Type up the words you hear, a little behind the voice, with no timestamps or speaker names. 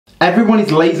Everyone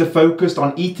is laser focused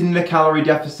on eating in a calorie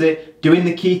deficit, doing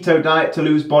the keto diet to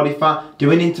lose body fat,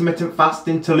 doing intermittent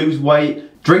fasting to lose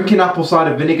weight, drinking apple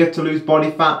cider vinegar to lose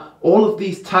body fat, all of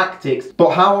these tactics.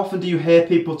 But how often do you hear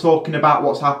people talking about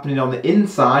what's happening on the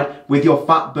inside with your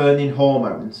fat burning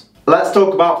hormones? Let's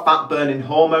talk about fat burning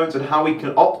hormones and how we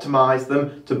can optimize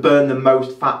them to burn the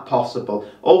most fat possible.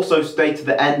 Also stay to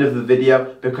the end of the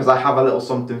video because I have a little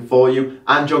something for you,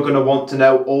 and you're going to want to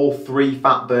know all 3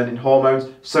 fat burning hormones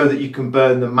so that you can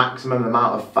burn the maximum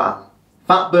amount of fat.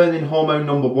 Fat burning hormone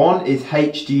number 1 is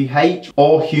HGH,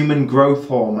 or human growth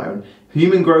hormone.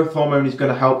 Human growth hormone is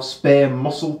going to help spare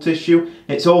muscle tissue.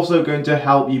 It's also going to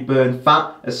help you burn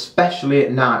fat, especially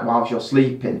at night whilst you're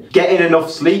sleeping. Getting enough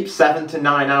sleep, 7 to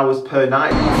 9 hours per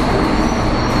night,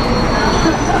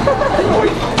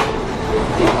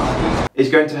 is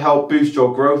going to help boost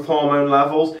your growth hormone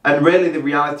levels. And really the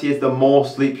reality is the more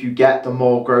sleep you get, the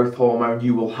more growth hormone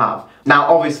you will have.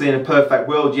 Now obviously in a perfect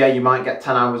world, yeah, you might get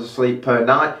 10 hours of sleep per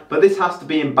night, but this has to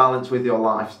be in balance with your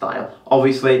lifestyle.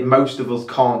 Obviously most of us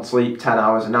can't sleep 10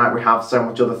 hours a night, we have so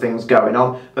much other things going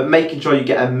on, but making sure you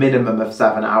get a minimum of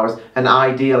 7 hours and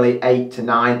ideally 8 to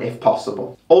 9 if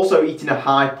possible. Also, eating a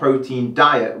high protein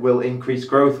diet will increase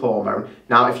growth hormone.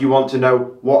 Now if you want to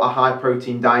know what a high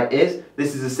protein diet is,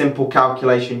 this is a simple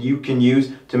calculation you can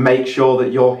use to make sure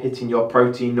that you're hitting your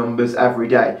protein numbers every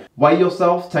day. Weigh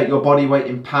yourself, take your body weight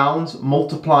in pounds,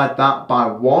 multiply that by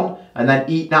 1, and then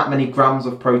eat that many grams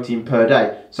of protein per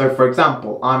day. So for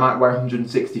example, I might weigh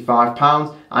 165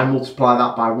 pounds, I multiply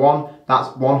that by 1,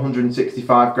 that's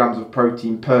 165 grams of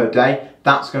protein per day.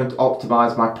 That's going to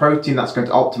optimize my protein, that's going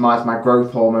to optimize my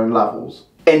growth hormone levels.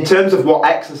 In terms of what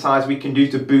exercise we can do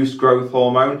to boost growth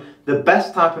hormone, the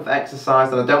best type of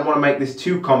exercise, and I don't want to make this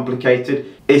too complicated,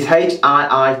 is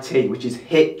HIIT, which is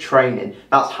HIIT training.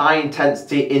 That's high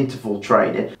intensity interval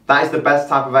training. That is the best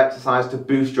type of exercise to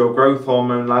boost your growth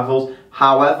hormone levels.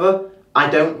 However, I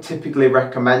don't typically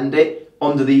recommend it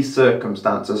under these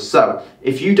circumstances. So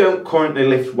if you don't currently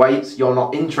lift weights, you're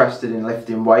not interested in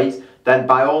lifting weights, then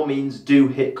by all means do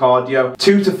HIIT cardio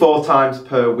 2 to 4 times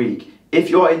per week. If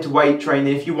you're into weight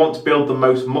training, if you want to build the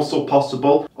most muscle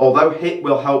possible, although HIIT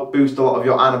will help boost a lot of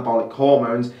your anabolic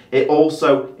hormones, it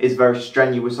also is very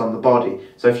strenuous on the body.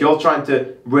 So if you're trying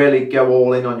to really go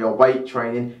all in on your weight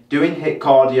training, doing HIIT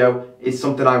cardio is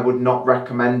something I would not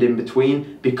recommend in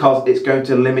between, because it's going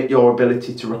to limit your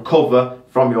ability to recover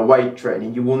from your weight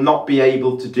training. You will not be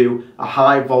able to do a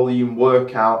high volume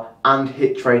workout and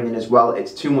HIIT training as well.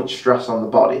 It's too much stress on the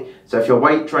body. So if you're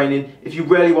weight training, if you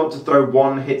really want to throw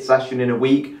 1 HIIT session in a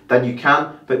week, then you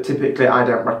can, but typically I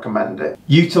don't recommend it.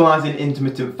 Utilizing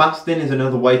intermittent fasting is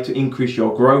another way to increase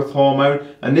your growth hormone,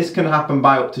 and this can happen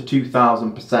by up to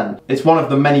 2000%. It's one of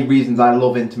the many reasons I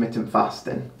love intermittent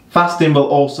fasting. Fasting will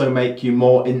also make you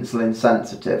more insulin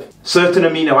sensitive. Certain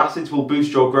amino acids will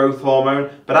boost your growth hormone,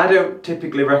 but I don't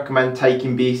typically recommend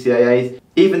taking BCAAs,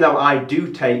 even though I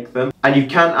do take them, and you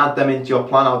can add them into your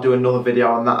plan. I'll do another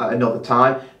video on that at another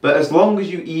time. But as long as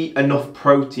you eat enough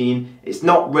protein, it's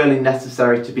not really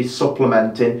necessary to be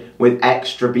supplementing with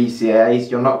extra BCAAs.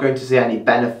 You're not going to see any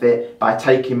benefit by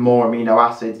taking more amino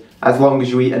acids as long as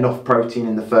you eat enough protein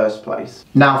in the first place.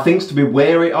 Now, things to be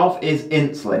wary of is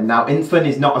insulin. Now, insulin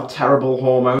is not a terrible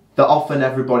hormone that often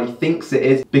everybody thinks it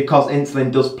is, because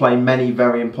insulin does play many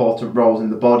very important roles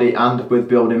in the body and with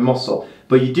building muscle.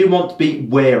 But you do want to be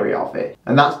wary of it.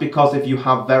 And that's because if you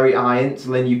have very high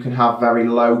insulin, you can have very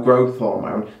low growth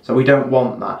hormone. So we don't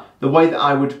want that. The way that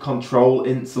I would control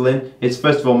insulin is,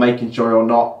 first of all, making sure you're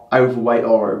not overweight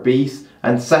or obese.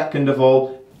 And second of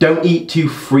all, don't eat too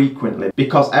frequently,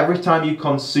 because every time you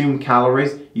consume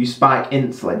calories, you spike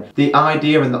insulin. The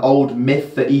idea and the old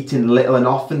myth that eating little and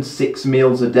often 6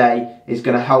 meals a day is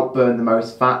going to help burn the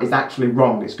most fat is actually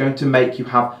wrong. It's going to make you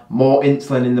have more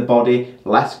insulin in the body,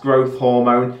 less growth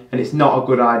hormone, and it's not a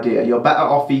good idea. You're better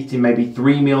off eating maybe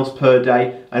 3 meals per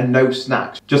day and no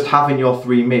snacks. Just having your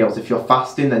 3 meals. If you're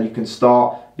fasting, then you can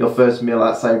start your first meal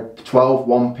at, say,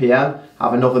 1 p.m,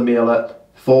 have another meal at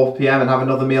 4 p.m. and have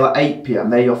another meal at 8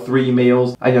 p.m. They're your 3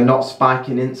 meals, and you're not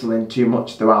spiking insulin too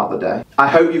much throughout the day. I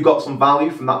hope you got some value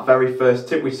from that very first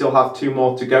tip. We still have 2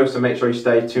 more to go, so make sure you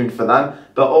stay tuned for them.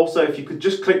 But also, if you could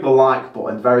just click the like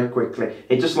button very quickly,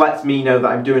 it just lets me know that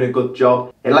I'm doing a good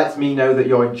job. It lets me know that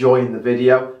you're enjoying the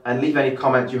video, and leave any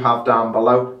comments you have down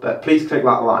below, but please click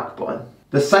that like button.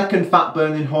 The second fat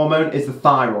burning hormone is the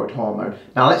thyroid hormone.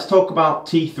 Now let's talk about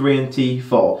T3 and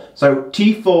T4. So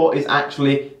T4 is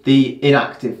actually the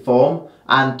inactive form,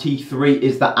 and T3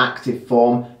 is the active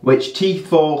form, which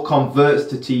T4 converts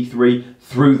to T3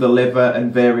 through the liver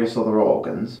and various other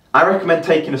organs. I recommend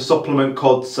taking a supplement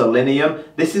called selenium.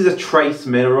 This is a trace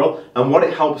mineral, and what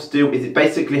it helps do is it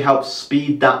basically helps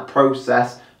speed that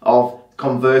process of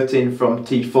converting from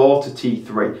T4 to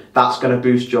T3. That's going to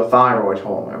boost your thyroid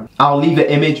hormone. I'll leave an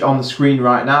image on the screen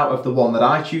right now of the one that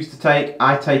I choose to take.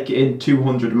 I take it in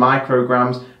 200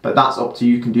 micrograms, but that's up to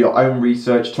you. You can do your own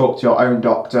research, talk to your own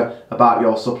doctor about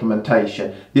your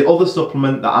supplementation. The other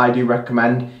supplement that I do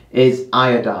recommend is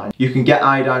iodine. You can get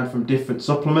iodine from different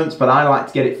supplements, but I like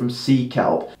to get it from sea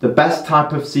kelp. The best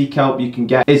type of sea kelp you can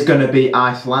get is going to be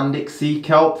Icelandic sea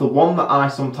kelp. The one that I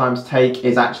sometimes take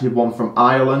is actually one from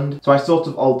Ireland. So I sort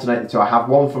of alternate the two. I have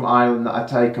one from Ireland that I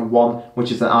take and one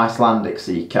which is an Icelandic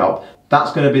sea kelp.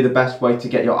 That's going to be the best way to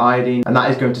get your iodine, and that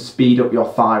is going to speed up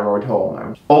your thyroid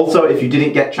hormone. Also, if you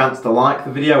didn't get a chance to like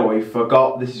the video or you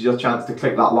forgot, this is your chance to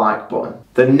click that like button.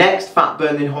 The next fat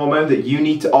burning hormone that you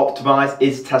need to optimize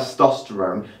is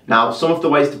testosterone. Now, some of the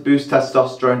ways to boost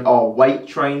testosterone are weight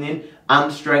training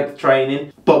and strength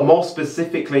training, but more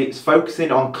specifically it's focusing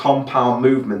on compound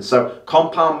movements. So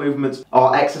compound movements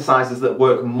are exercises that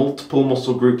work multiple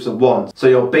muscle groups at once. So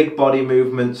your big body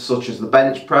movements such as the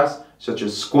bench press, such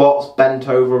as squats, bent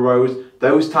over rows,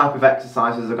 those type of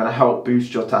exercises are going to help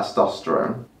boost your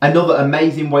testosterone. Another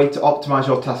amazing way to optimize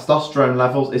your testosterone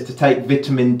levels is to take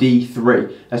vitamin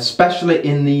D3, especially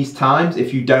in these times.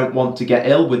 If you don't want to get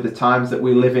ill with the times that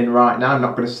we live in right now, I'm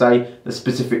not going to say the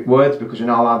specific words because you're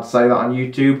not allowed to say that on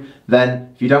YouTube,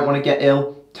 then if you don't want to get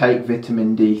ill, take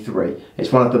vitamin D3.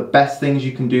 It's one of the best things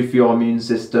you can do for your immune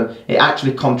system. It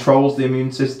actually controls the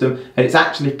immune system, and it's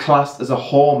actually classed as a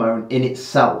hormone in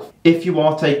itself. If you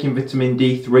are taking vitamin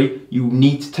D3, you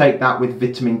need to take that with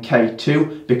vitamin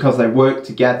K2 because they work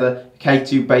together.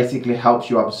 K2 basically helps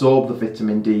you absorb the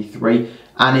vitamin D3.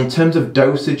 And in terms of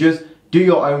dosages, do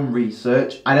your own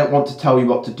research. I don't want to tell you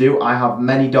what to do. I have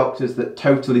many doctors that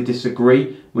totally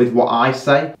disagree with what I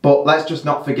say. But let's just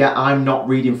not forget, I'm not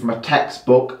reading from a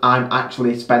textbook. I'm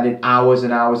actually spending hours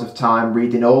and hours of time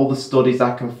reading all the studies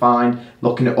I can find,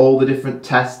 looking at all the different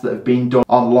tests that have been done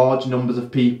on large numbers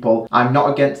of people. I'm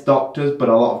not against doctors, but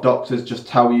a lot of doctors just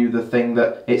tell you the thing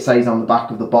that it says on the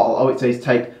back of the bottle. Oh, it says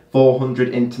take 400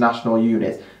 international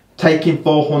units. Taking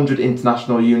 400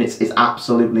 international units is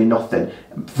absolutely nothing.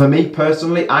 For me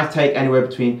personally, I take anywhere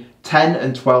between 10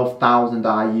 and 12,000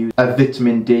 IUs of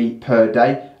vitamin D per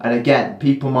day. And again,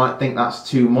 people might think that's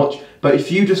too much, but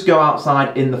if you just go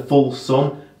outside in the full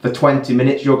sun for 20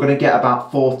 minutes, you're going to get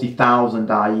about 40,000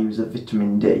 IUs of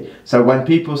vitamin D. So when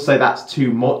people say that's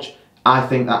too much, I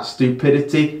think that's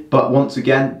stupidity. But once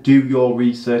again, do your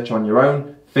research on your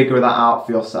own, figure that out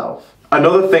for yourself.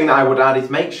 Another thing that I would add is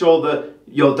make sure that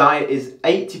your diet is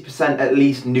 80% at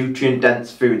least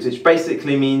nutrient-dense foods, which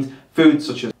basically means foods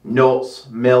such as nuts,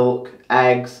 milk,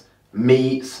 eggs,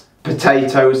 meats,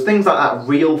 potatoes, things like that,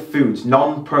 real foods,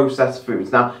 non-processed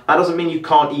foods. Now, that doesn't mean you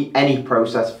can't eat any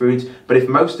processed foods, but if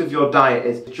most of your diet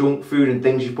is junk food and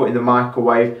things you put in the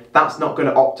microwave, that's not going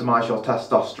to optimize your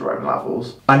testosterone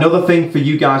levels. Another thing for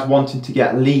you guys wanting to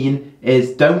get lean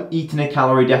is don't eat in a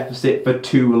calorie deficit for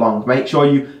too long. Make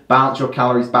sure you bounce your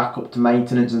calories back up to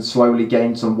maintenance and slowly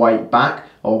gain some weight back,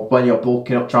 or when you're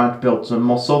bulking up trying to build some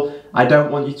muscle. I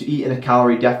don't want you to eat in a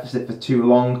calorie deficit for too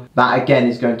long. That again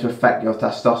is going to affect your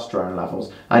testosterone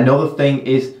levels. Another thing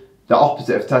is the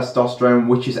opposite of testosterone,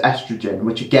 which is estrogen,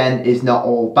 which again is not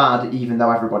all bad, even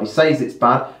though everybody says it's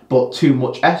bad, but too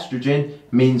much estrogen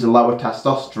means a lower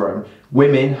testosterone.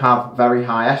 Women have very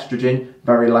high estrogen,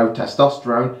 very low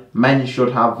testosterone. Men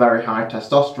should have very high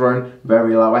testosterone,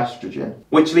 very low estrogen.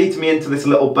 Which leads me into this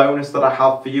little bonus that I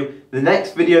have for you. The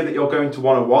next video that you're going to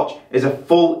want to watch is a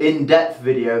full in-depth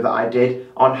video that I did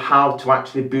on how to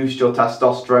actually boost your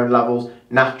testosterone levels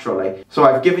naturally. So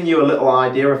I've given you a little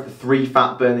idea of the 3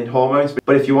 fat burning hormones,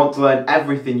 but if you want to learn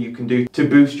everything you can do to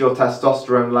boost your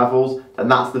testosterone levels, then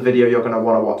that's the video you're going to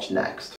want to watch next.